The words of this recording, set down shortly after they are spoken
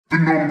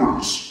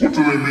numbers. What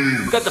do they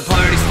mean? Got the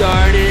party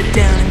started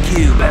down in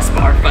Cuba. Best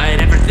bar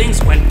fight ever,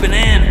 things went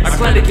bananas. Our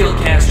plan to kill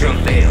Castro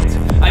failed.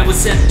 I was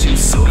sent to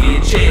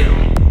Soviet jail.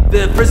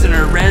 The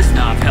prisoner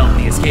Reznov helped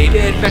me escape.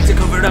 Get back to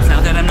covert up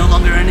now that I'm no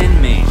longer an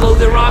inmate. Blow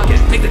the rocket,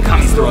 make the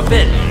commies throw a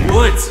fit.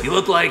 Woods, you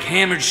look like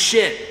hammered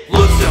shit.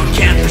 Woods don't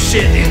count for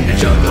shit in the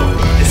jungle.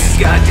 This is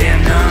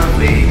goddamn numb,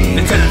 baby.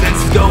 The 10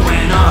 events is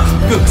going off.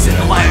 Gooks in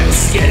the wire,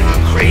 this is getting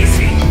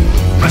crazy.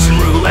 Russian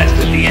roulette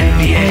with the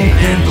NBA.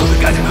 And blow the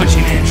goddamn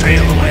Hugueny-Clark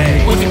trail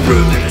away. Once we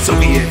prove that the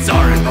Soviets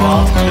are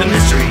involved, the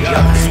mystery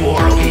of this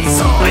war will be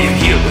solved. I am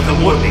here with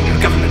a warning, your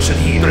government should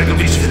heed.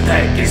 Dragovich's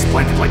attack is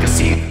planted like a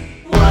seed.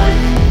 What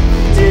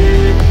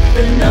do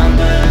the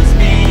numbers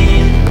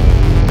mean?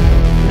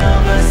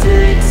 Number 6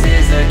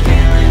 is a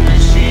killing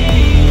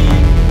machine.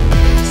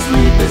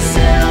 Sleeper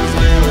cells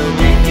will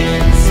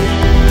awaken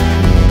soon.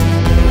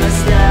 Must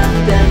stop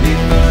them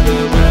before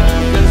the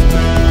world goes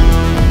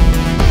boom.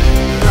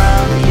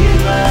 From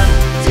Cuba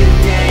to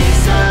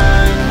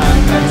Quezon, on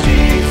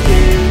countries to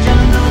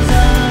jungles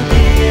of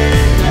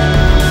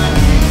Vietnam.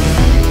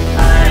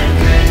 I'm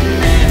written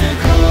in a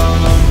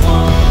cold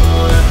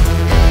war.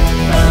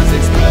 Bombs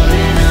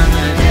exploding on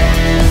the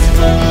dance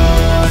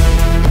floor.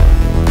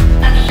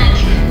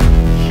 Attention,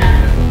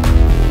 7,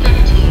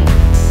 15,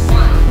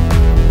 1,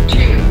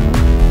 2,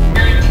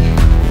 19,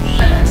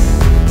 7, 25,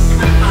 6,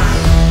 13, 6, 7,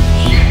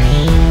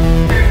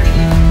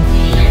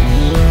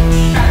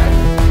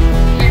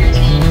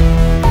 15,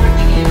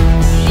 14,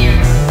 0.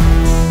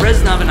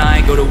 Reznov and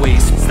I go to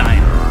waste with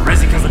Steiner.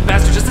 Resi kills the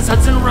bastard just as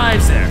Hudson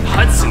arrives there.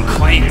 Hudson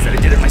claims that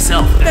I did it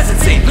myself. That's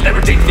insane, put that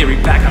ridiculous theory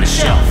back on the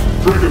shelf.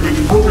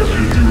 Dragovich protested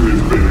to do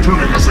his bid,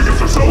 turning us against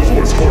ourselves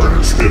was hard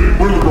and spitting.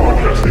 What are the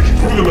broadcast stations?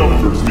 What do the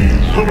numbers mean?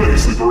 How many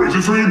sleeper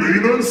agents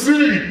remain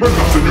unseen?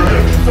 Reznov's in your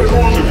head, that's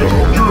long ago.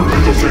 Your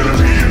mental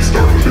sanity is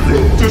starting to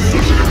go.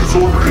 Dissociative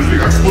disorder is the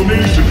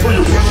explanation for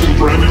your Russian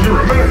brand and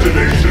your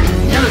imagination.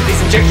 None of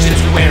these injections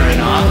are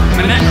wearing off.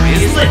 My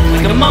memory is lit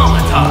like a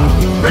Molotov.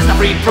 Reznov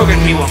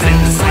reprogrammed me while in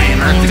the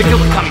slammer to kill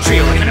the commie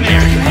trio like an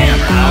American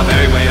hammer. Our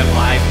very way of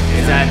life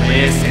is at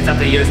risk. It's up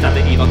to you to stop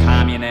the evil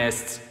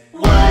communists.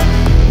 What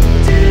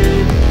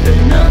do the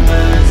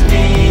numbers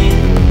mean?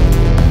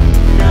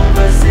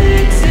 Number 6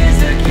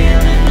 is a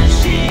killing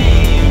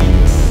machine.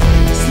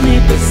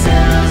 Sleeper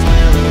cells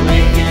will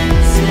awaken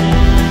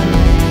soon.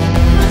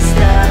 Must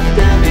stop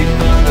them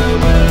before the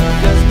world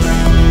goes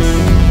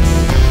boom.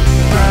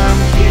 From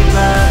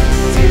Cuba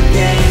to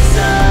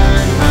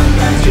Quezon, from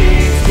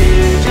countries to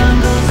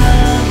jungles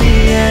of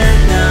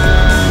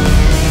Vietnam.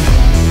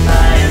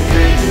 I am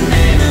written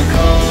in a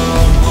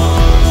cold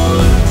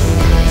war.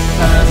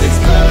 Bombs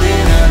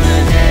exploding on the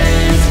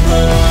dance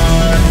floor.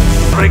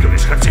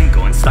 Dragovich, Kravchenko,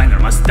 and Steiner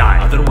must die.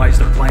 Otherwise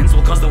their plans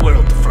will cause the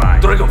world to fry.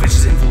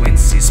 Dragovich's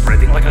influence is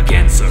spreading like a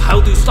cancer.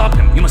 How do you stop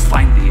him? You must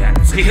find the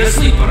answer. He has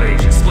sleeper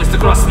agents placed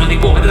across many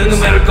borders. And a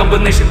numeric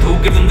combination to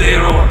give them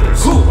their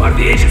orders. Who are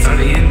the agents? Are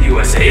they in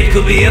USA? It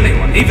could be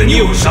anyone, even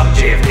you who shot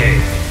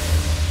JFK.